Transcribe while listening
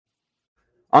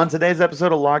On today's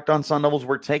episode of Locked On Sun Devils,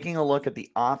 we're taking a look at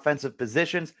the offensive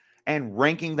positions and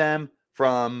ranking them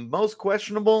from most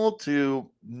questionable to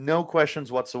no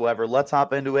questions whatsoever. Let's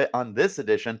hop into it on this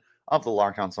edition of the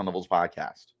Locked On Sun Devils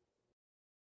podcast.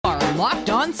 Are Locked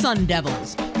On Sun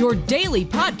Devils, your daily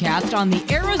podcast on the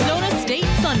Arizona State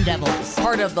Sun Devils,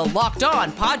 part of the Locked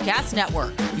On Podcast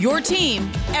Network, your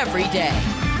team every day.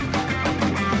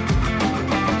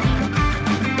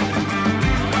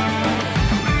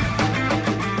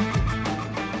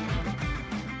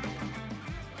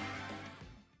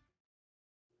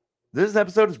 This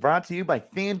episode is brought to you by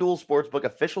FanDuel Sportsbook,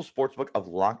 official sportsbook of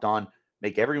Locked On.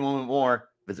 Make every moment more.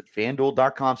 Visit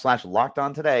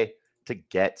FanDuel.com/LockedOn today to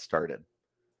get started.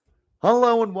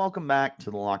 Hello and welcome back to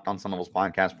the Locked On Sun Devils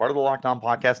podcast, part of the Locked On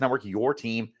Podcast Network, your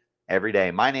team every day.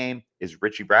 My name is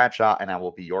Richie Bradshaw, and I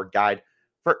will be your guide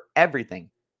for everything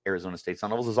Arizona State Sun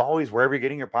Devils. As always, wherever you're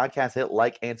getting your podcast, hit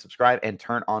like and subscribe and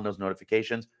turn on those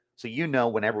notifications so you know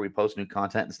whenever we post new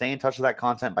content, and stay in touch with that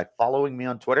content by following me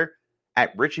on Twitter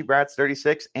at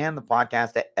RichieBrats36 and the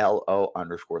podcast at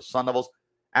LO_Sun Devils.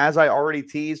 As I already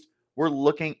teased, we're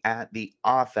looking at the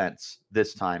offense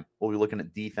this time. We'll be looking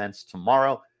at defense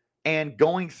tomorrow and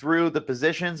going through the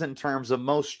positions in terms of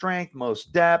most strength,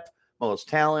 most depth, most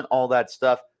talent, all that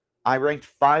stuff. I ranked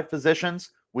 5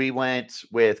 positions. We went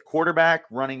with quarterback,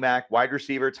 running back, wide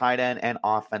receiver, tight end, and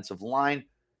offensive line.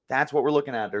 That's what we're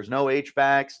looking at. There's no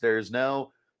H-backs. There's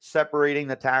no separating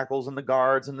the tackles and the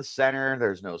guards in the center.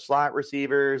 There's no slot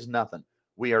receivers, nothing.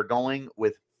 We are going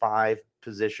with 5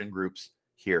 position groups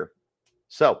here.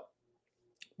 So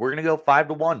we're going to go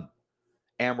 5-1.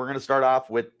 And we're going to start off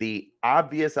with the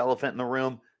obvious elephant in the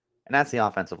room, and that's the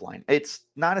offensive line. It's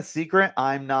not a secret.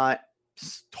 I'm not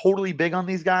totally big on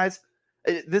these guys.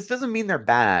 This doesn't mean they're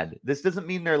bad. This doesn't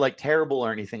mean they're like terrible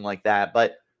or anything like that.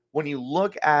 But when you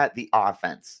look at the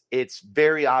offense, it's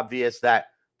very obvious that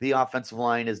the offensive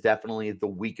line is definitely the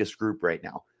weakest group right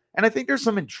now. And I think there's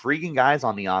some intriguing guys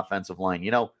on the offensive line. You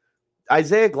know,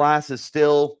 Isaiah Glass is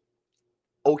still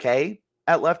okay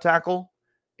at left tackle.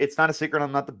 It's not a secret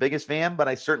I'm not the biggest fan, but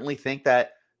I certainly think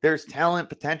that there's talent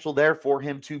potential there for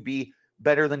him to be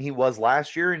better than he was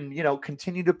last year and, you know,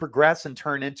 continue to progress and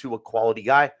turn into a quality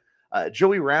guy.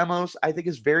 Joey Ramos, I think,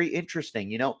 is very interesting.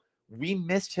 You know, we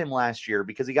missed him last year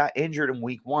because he got injured in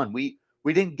week 1.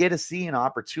 We didn't get to see an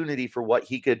opportunity for what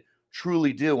he could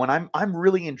truly do. And I'm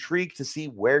really intrigued to see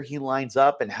where he lines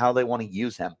up and how they want to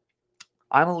use him.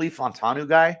 I'm a Lee Fontanu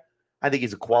guy. I think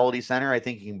he's a quality center. I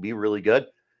think he can be really good.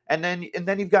 And then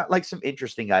you've got like some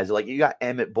interesting guys. Like you got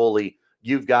Emmett Bully.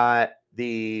 You've got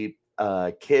the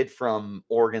kid from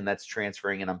Oregon that's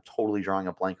transferring, and I'm totally drawing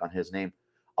a blank on his name.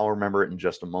 I'll remember it in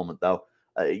just a moment, though.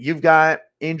 You've got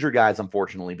injured guys,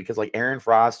 unfortunately, because like Aaron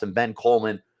Frost and Ben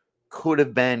Coleman could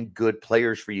have been good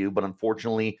players for you, but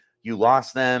unfortunately you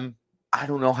lost them. I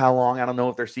don't know how long. I don't know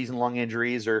if they're season-long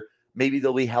injuries or maybe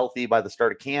they'll be healthy by the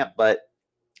start of camp, but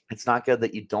it's not good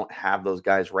that you don't have those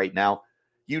guys right now.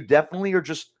 You definitely are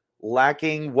just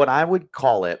lacking what I would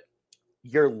call it.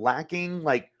 You're lacking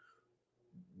like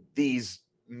these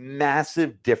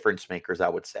massive difference makers, I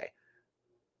would say.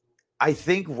 I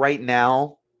think right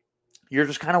now you're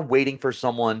just kind of waiting for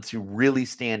someone to really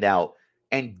stand out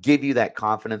and give you that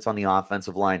confidence on the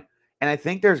offensive line. And I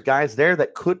think there's guys there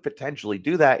that could potentially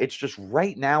do that. It's just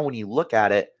right now when you look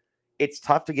at it, it's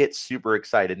tough to get super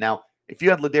excited. Now, if you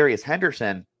had Ladarius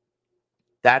Henderson,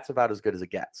 that's about as good as it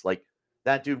gets. Like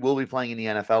that dude will be playing in the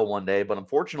NFL one day, but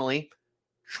unfortunately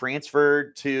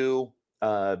transferred to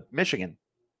Michigan.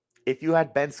 If you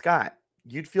had Ben Scott,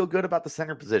 you'd feel good about the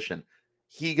center position.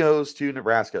 He goes to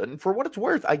Nebraska. And for what it's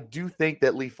worth, I do think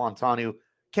that Lee Fontanu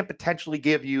can potentially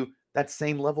give you that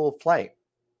same level of play.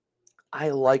 I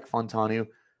like Fontanu.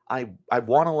 I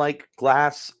want to like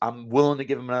Glass. I'm willing to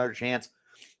give him another chance.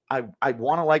 I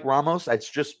want to like Ramos. It's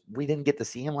just we didn't get to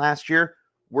see him last year.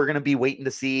 We're going to be waiting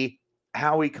to see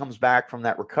how he comes back from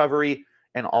that recovery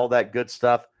and all that good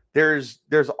stuff. There's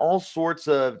all sorts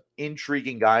of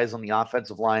intriguing guys on the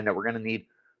offensive line that we're going to need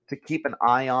to keep an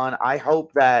eye on. I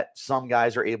hope that some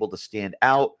guys are able to stand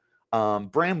out.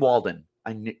 Bram Walden.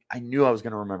 I knew I was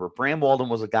going to remember. Bram Walden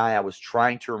was a guy I was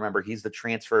trying to remember. He's the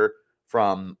transfer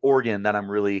from Oregon that I'm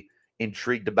really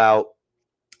intrigued about.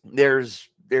 There's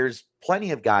plenty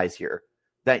of guys here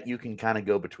that you can kind of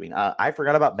go between. I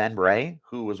forgot about Ben Bray,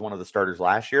 who was one of the starters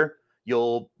last year.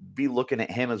 You'll be looking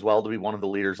at him as well to be one of the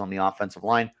leaders on the offensive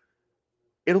line.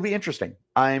 It'll be interesting.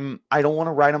 I don't want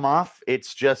to write him off.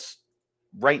 It's just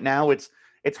right now it's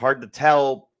hard to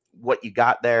tell what you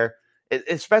got there,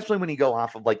 especially when you go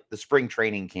off of like the spring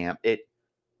training camp.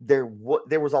 There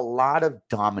was a lot of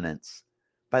dominance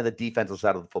by the defensive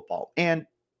side of the football. And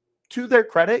to their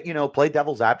credit, play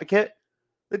devil's advocate,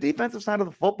 the defensive side of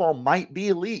the football might be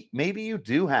elite. Maybe you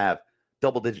do have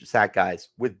double-digit sack guys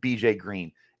with BJ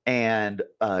Green and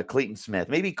Clayton Smith.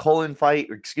 Maybe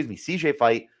CJ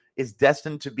Fight is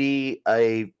destined to be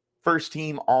a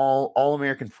first-team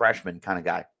All-American freshman kind of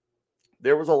guy.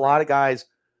 There was a lot of guys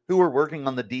who were working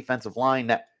on the defensive line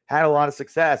that had a lot of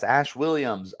success. Ash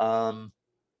Williams. I'm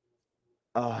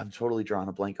totally drawing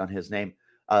a blank on his name.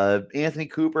 Anthony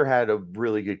Cooper had a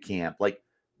really good camp. Like,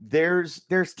 there's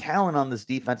talent on this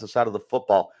defensive side of the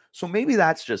football. So maybe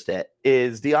that's just it,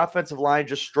 is the offensive line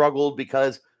just struggled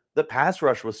because the pass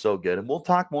rush was so good. And we'll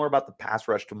talk more about the pass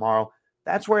rush tomorrow.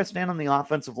 That's where I stand on the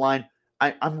offensive line.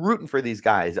 I'm rooting for these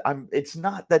guys. It's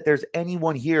not that there's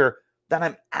anyone here that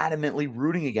I'm adamantly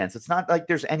rooting against. It's not like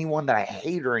there's anyone that I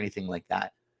hate or anything like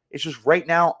that. It's just right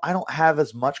now, I don't have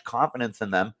as much confidence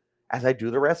in them as I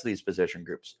do the rest of these position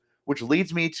groups, which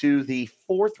leads me to the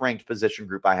 4th ranked position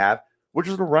group I have, which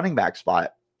is the running back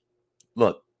spot.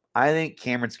 Look, I think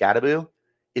Cameron Skattebo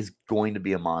is going to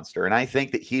be a monster, and I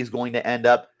think that he's going to end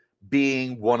up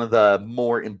being one of the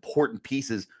more important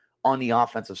pieces on the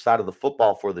offensive side of the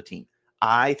football for the team.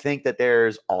 I think that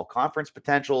there's all-conference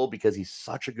potential because he's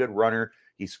such a good runner.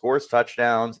 He scores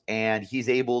touchdowns, and he's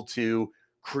able to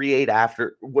create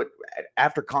after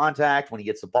contact when he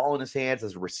gets the ball in his hands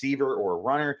as a receiver or a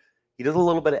runner. He does a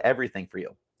little bit of everything for you.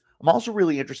 I'm also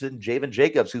really interested in Javen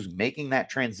Jacobs, who's making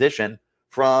that transition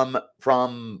from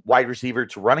wide receiver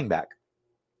to running back.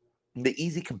 The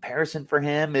easy comparison for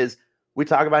him is we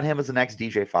talk about him as the next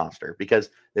DJ Foster because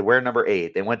they wear number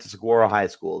 8. They went to Saguaro High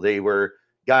School. They were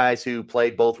guys who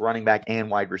played both running back and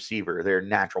wide receiver. They're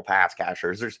natural pass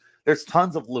catchers. There's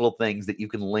tons of little things that you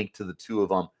can link to the two of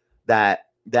them that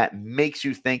makes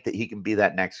you think that he can be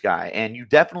that next guy. And you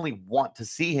definitely want to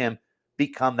see him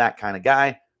become that kind of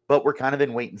guy, but we're kind of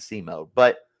in wait and see mode.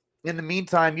 But in the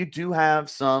meantime, you do have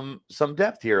some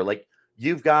depth here. Like,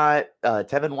 you've got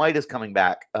Tevin White is coming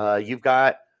back. You've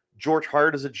got George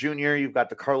Hart as a junior. You've got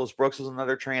DeCarlos Brooks as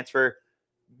another transfer.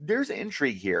 There's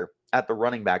intrigue here at the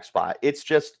running back spot. It's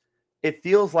just, it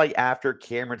feels like after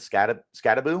Cameron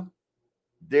Skattebo,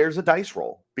 there's a dice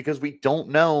roll because we don't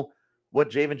know what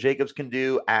Javen Jacobs can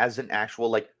do as an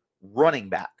actual running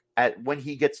back when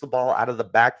he gets the ball out of the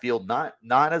backfield, not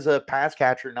as a pass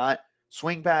catcher, not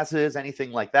swing passes,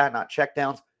 anything like that, not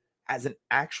checkdowns, as an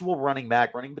actual running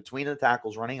back, running between the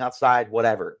tackles, running outside,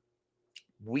 whatever.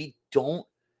 We don't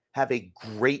have a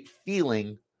great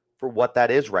feeling for what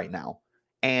that is right now.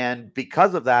 And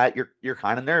because of that, you're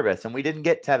kind of nervous. And we didn't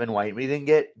get Tevin White. We didn't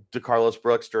get DeCarlos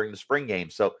Brooks during the spring game.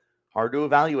 So hard to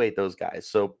evaluate those guys.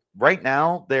 So right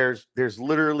now, there's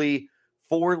literally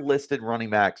 4 listed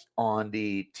running backs on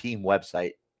the team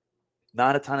website.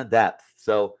 Not a ton of depth.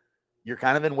 So you're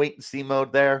kind of in wait and see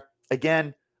mode there.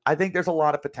 Again, I think there's a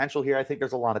lot of potential here. I think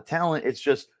there's a lot of talent. It's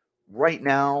just right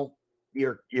now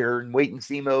you're in wait and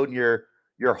see mode and you're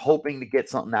hoping to get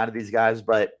something out of these guys.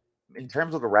 But in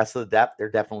terms of the rest of the depth, they're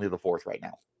definitely the 4th right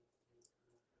now.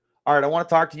 All right, I want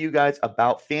to talk to you guys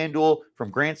about FanDuel.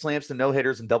 From grand slams to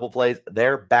no-hitters and double plays,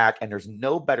 they're back, and there's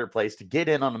no better place to get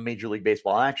in on a Major League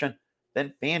Baseball action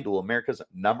than FanDuel, America's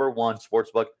 #1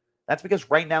 sportsbook. That's because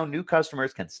right now, new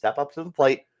customers can step up to the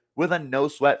plate with a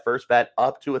no-sweat first bet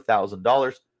up to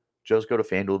 $1,000. Just go to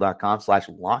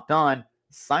FanDuel.com/lockedon,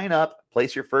 sign up,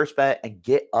 place your first bet, and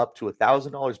get up to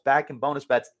 $1,000 back in bonus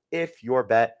bets if your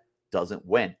bet doesn't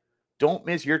win. Don't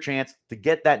miss your chance to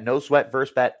get that no-sweat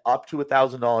first bet up to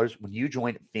 $1,000 when you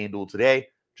join FanDuel today.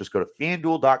 Just go to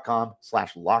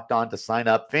FanDuel.com/lockedon to sign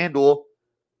up. FanDuel,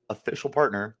 official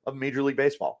partner of Major League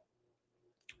Baseball.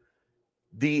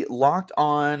 The Locked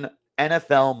On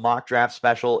NFL mock draft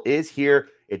special is here.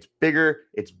 It's bigger.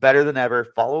 It's better than ever.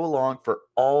 Follow along for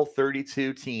all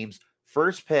 32 teams'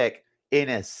 first pick in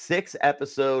a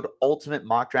 6-episode ultimate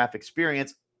mock draft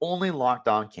experience. Only Locked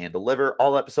On can deliver.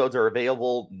 All episodes are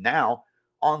available now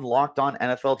on Locked On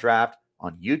NFL Draft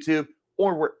on YouTube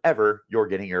or wherever you're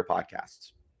getting your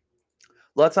podcasts.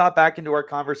 Let's hop back into our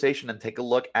conversation and take a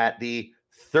look at the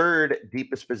 3rd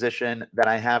deepest position that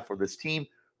I have for this team.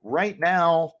 Right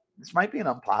now, this might be an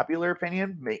unpopular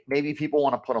opinion. Maybe people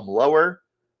want to put them lower.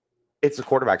 It's the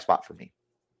quarterback spot for me.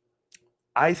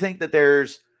 I think that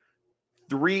there's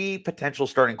 3 potential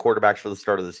starting quarterbacks for the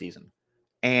start of the season.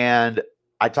 And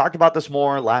I talked about this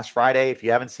more last Friday. If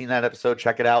you haven't seen that episode,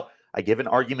 check it out. I give an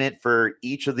argument for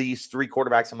each of these 3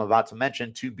 quarterbacks I'm about to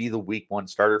mention to be the week 1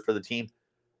 starter for the team.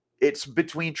 It's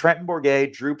between Trenton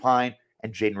Bourguet, Drew Pine,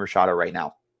 and Jaden Rashada right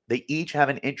now. They each have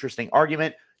an interesting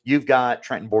argument. You've got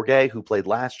Trenton Bourguet, who played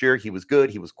last year. He was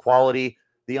good. He was quality.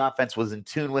 The offense was in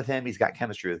tune with him. He's got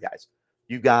chemistry with guys.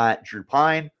 You've got Drew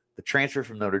Pine, the transfer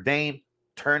from Notre Dame.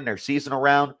 turn their season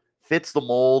around, fits the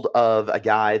mold of a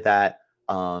guy that,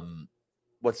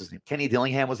 what's his name? Kenny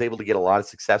Dillingham was able to get a lot of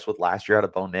success with last year out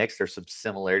of Bo Nix. There's some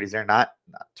similarities there, not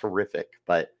terrific,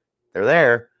 but they're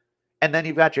there. And then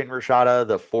you've got Jaden Rashada,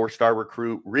 the 4-star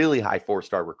recruit, really high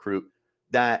 4-star recruit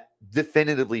that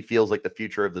definitively feels like the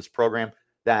future of this program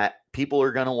that people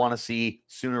are going to want to see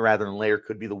sooner rather than later,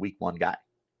 could be the week 1 guy.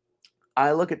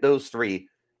 I look at those 3.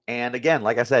 And again,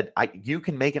 like I said, you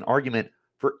can make an argument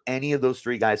for any of those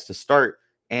 3 guys to start.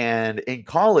 And in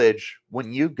college,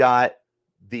 when you've got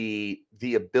the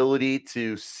ability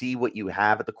to see what you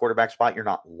have at the quarterback spot, you're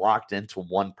not locked into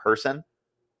one person.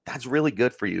 That's really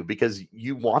good for you because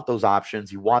you want those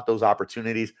options. You want those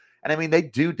opportunities. And I mean, they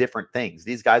do different things.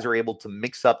 These guys are able to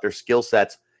mix up their skill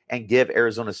sets and give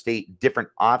Arizona State different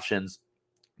options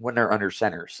when they're under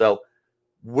center. So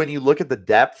when you look at the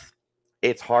depth,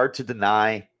 it's hard to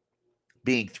deny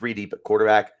being 3 deep at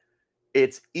quarterback.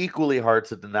 It's equally hard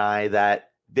to deny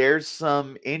that there's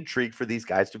some intrigue for these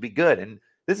guys to be good. And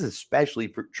this is especially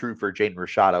true for Jaden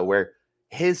Rashada, where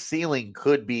his ceiling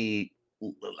could be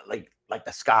like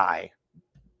the sky.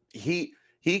 He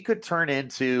could turn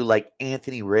into like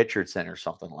Anthony Richardson or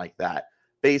something like that,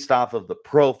 based off of the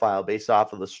profile, based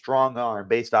off of the strong arm,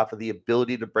 based off of the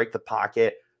ability to break the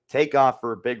pocket, take off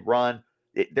for a big run.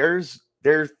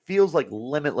 There feels like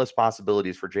limitless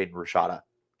possibilities for Jaden Rashada.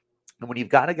 And when you've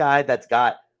got a guy that's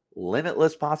got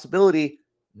limitless possibility,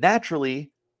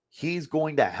 naturally, he's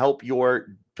going to help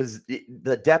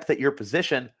the depth at your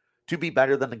position to be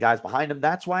better than the guys behind him.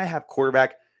 That's why I have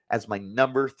quarterback as my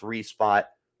number 3 spot.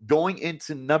 Going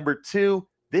into number 2,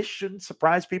 this shouldn't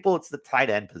surprise people. It's the tight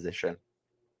end position.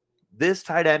 This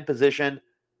tight end position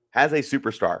has a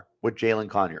superstar with Jalen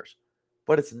Conyers,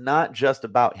 but it's not just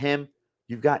about him.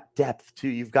 You've got depth too.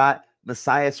 You've got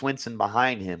Messiah Swinson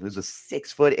behind him, who's a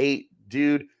 6'8"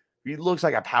 dude. He looks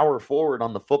like a power forward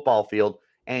on the football field,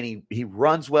 and he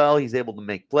runs well. He's able to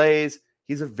make plays.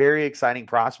 He's a very exciting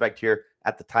prospect here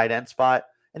at the tight end spot.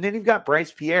 And then you've got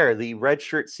Bryce Pierre, the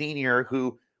redshirt senior,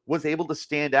 who was able to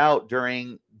stand out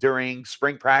during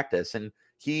spring practice, and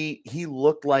he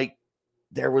looked like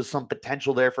there was some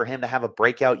potential there for him to have a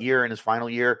breakout year in his final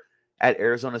year at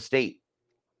Arizona State.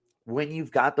 When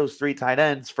you've got those 3 tight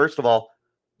ends, first of all,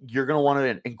 you're going to want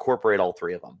to incorporate all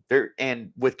 3 of them.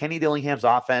 And with Kenny Dillingham's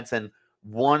offense and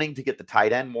wanting to get the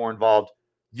tight end more involved,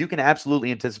 you can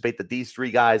absolutely anticipate that these 3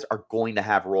 guys are going to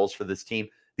have roles for this team.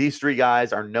 These 3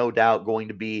 guys are no doubt going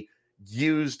to be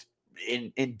used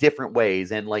in different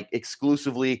ways and like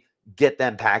exclusively get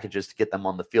them packages to get them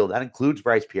on the field. That includes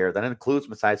Bryce Pierre. That includes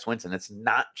Messiah Swinson. It's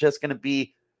not just going to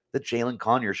be the Jalen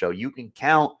Conyers show. You can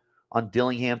count on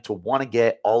Dillingham to want to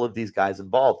get all of these guys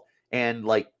involved. And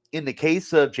like in the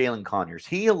case of Jalen Conyers,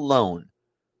 he alone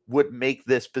would make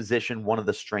this position one of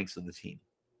the strengths of the team.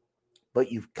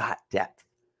 But you've got depth.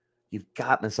 You've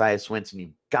got Messiah Swinson.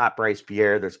 You've got Bryce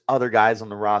Pierre. There's other guys on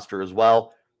the roster as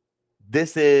well.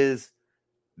 This is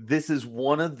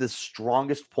one of the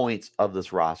strongest points of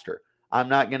this roster. I'm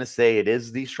not going to say it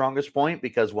is the strongest point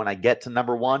because when I get to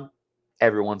number 1,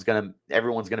 everyone's going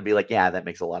to be like, yeah, that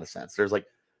makes a lot of sense. There's like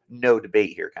no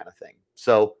debate here kind of thing.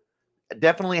 So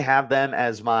definitely have them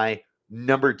as my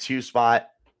number 2 spot.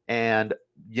 And,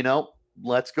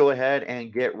 let's go ahead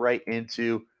and get right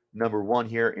into number 1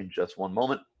 here in just one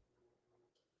moment.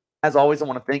 As always, I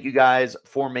want to thank you guys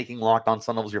for making Locked On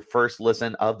Sun Devils your first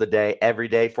listen of the day every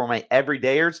day. For my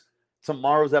everydayers,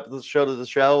 tomorrow's episode of the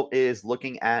show is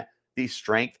looking at the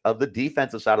strength of the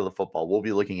defensive side of the football. We'll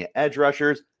be looking at edge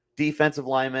rushers, defensive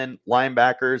linemen,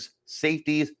 linebackers,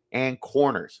 safeties, and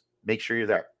corners. Make sure you're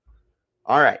there.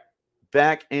 All right,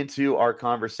 back into our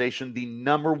conversation. The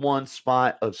number 1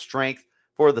 spot of strength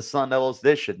for the Sun Devils.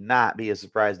 This should not be a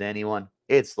surprise to anyone.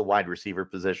 It's the wide receiver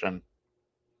position.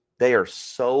 They are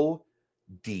so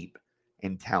deep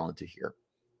and talented here.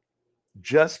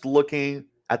 Just looking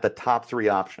at the top 3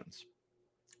 options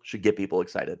should get people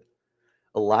excited.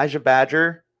 Elijah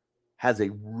Badger has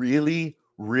a really,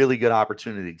 really good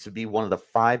opportunity to be one of the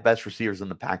 5 best receivers in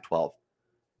the Pac-12.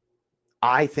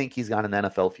 I think he's got an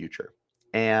NFL future.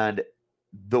 And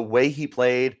the way he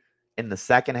played in the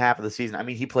second half of the season, I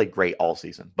mean, he played great all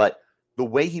season, but the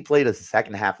way he played as the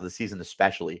second half of the season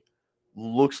especially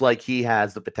looks like he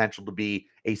has the potential to be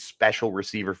a special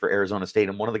receiver for Arizona State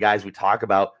and one of the guys we talk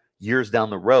about years down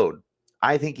the road.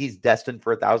 I think he's destined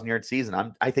for a 1,000-yard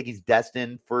season. I think he's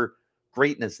destined for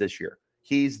greatness this year.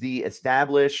 He's the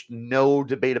established, no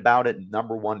debate about it,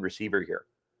 number 1 receiver here.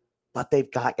 But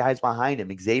they've got guys behind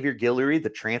him. Xavier Guillory, the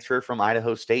transfer from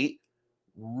Idaho State,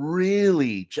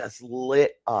 really just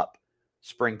lit up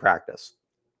spring practice.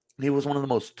 He was one of the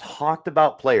most talked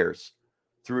about players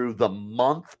through the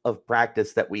month of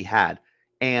practice that we had.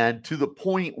 And to the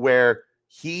point where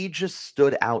he just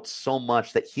stood out so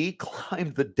much that he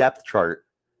climbed the depth chart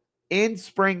in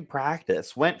spring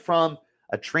practice, went from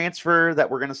a transfer that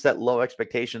we're going to set low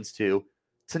expectations to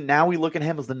now we look at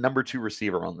him as the number 2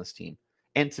 receiver on this team.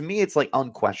 And to me, it's like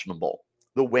unquestionable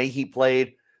the way he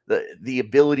played, the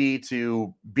ability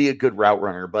to be a good route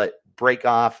runner, but break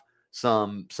off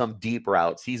some deep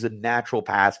routes. He's a natural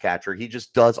pass catcher. He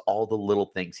just does all the little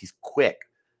things. He's quick.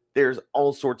 There's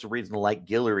all sorts of reason to like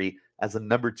Guillory as a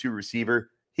number 2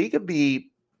 receiver. He could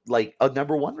be like a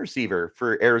number 1 receiver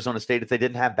for Arizona State if they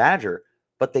didn't have Badger,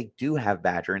 but they do have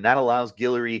Badger, and that allows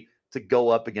Guillory to go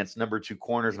up against number 2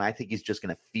 corners, and I think he's just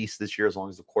going to feast this year as long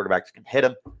as the quarterbacks can hit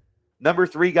him. Number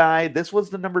 3 guy, this was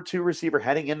the number 2 receiver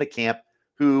heading into camp,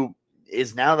 who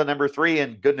is now the number 3,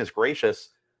 and goodness gracious,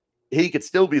 he could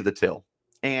still be the 2.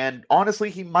 And honestly,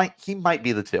 he might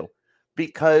be the 2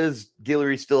 because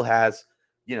Guillory still has,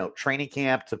 training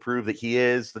camp to prove that he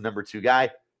is the number 2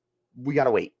 guy. We got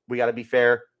to wait. We got to be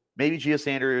fair. Maybe Gio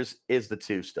Sanders is the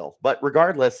 2 still. But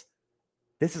regardless,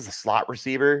 this is a slot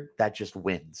receiver that just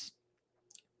wins.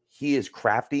 He is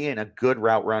crafty and a good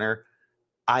route runner.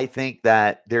 I think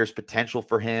that there's potential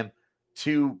for him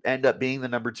to end up being the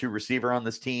number 2 receiver on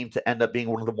this team, to end up being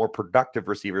one of the more productive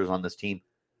receivers on this team.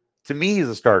 To me, he's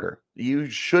a starter. You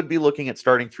should be looking at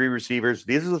starting 3 receivers.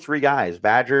 These are the 3 guys: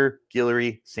 Badger,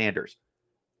 Guillory, Sanders.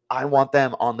 I want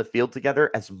them on the field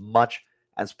together as much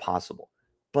as possible.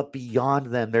 But beyond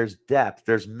them, there's depth.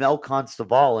 There's Mel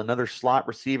Constable, another slot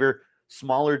receiver,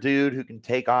 smaller dude who can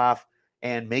take off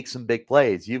and make some big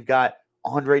plays. You've got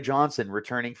Andre Johnson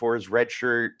returning for his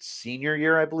redshirt senior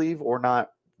year, I believe, or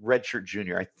not redshirt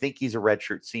junior. I think he's a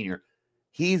redshirt senior.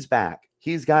 He's back.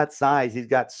 He's got size. He's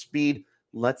got speed.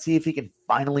 Let's see if he can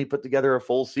finally put together a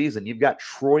full season. You've got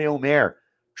Troy Omer,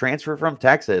 transfer from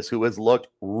Texas, who has looked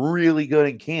really good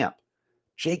in camp.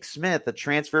 Jake Smith, a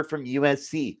transfer from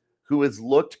USC, who has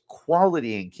looked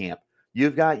quality in camp.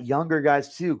 You've got younger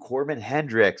guys too, Corbin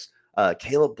Hendricks,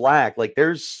 Caleb Black. Like,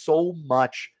 there's so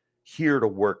much here to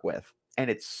work with. And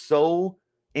it's so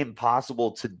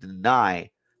impossible to deny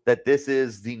that this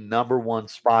is the number 1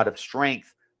 spot of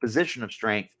strength, position of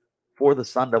strength for the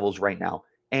Sun Devils right now.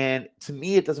 And to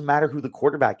me, it doesn't matter who the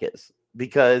quarterback is,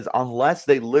 because unless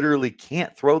they literally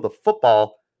can't throw the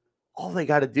football, all they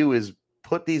got to do is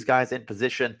put these guys in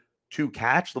position to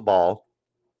catch the ball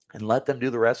and let them do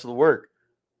the rest of the work.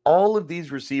 All of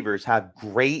these receivers have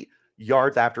great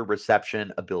yards after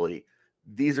reception ability.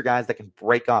 These are guys that can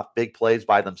break off big plays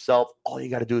by themselves. All you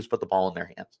got to do is put the ball in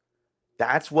their hands.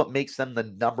 That's what makes them the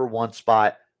number 1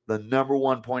 spot, the number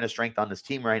 1 point of strength on this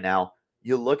team right now.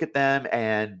 You look at them,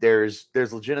 and there's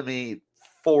legitimately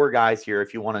 4 guys here,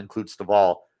 if you want to include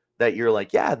Stovall, that you're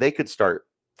like, yeah, they could start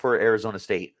for Arizona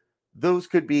State. Those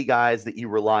could be guys that you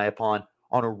rely upon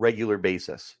on a regular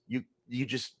basis. You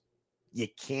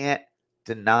can't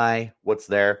deny what's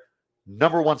there.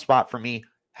 Number 1 spot for me.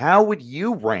 How would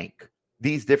you rank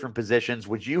these different positions?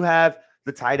 Would you have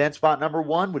the tight end spot number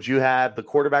 1? Would you have the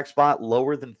quarterback spot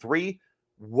lower than 3?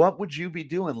 What would you be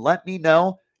doing? Let me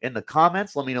know in the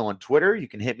comments. Let me know on Twitter. You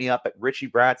can hit me up at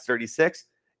RichieBratz36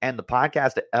 and the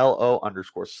podcast at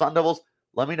LO_Sun Devils.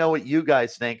 Let me know what you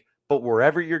guys think. But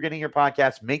wherever you're getting your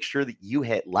podcast, make sure that you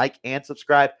hit like and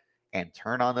subscribe and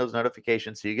turn on those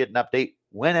notifications so you get an update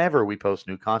whenever we post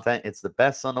new content. It's the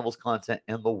best Sun Devils content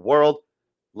in the world.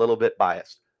 A little bit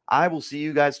biased. I will see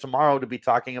you guys tomorrow to be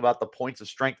talking about the points of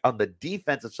strength on the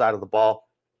defensive side of the ball.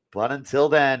 But until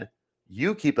then,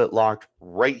 you keep it locked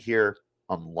right here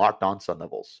on Locked On Sun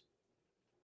Devils.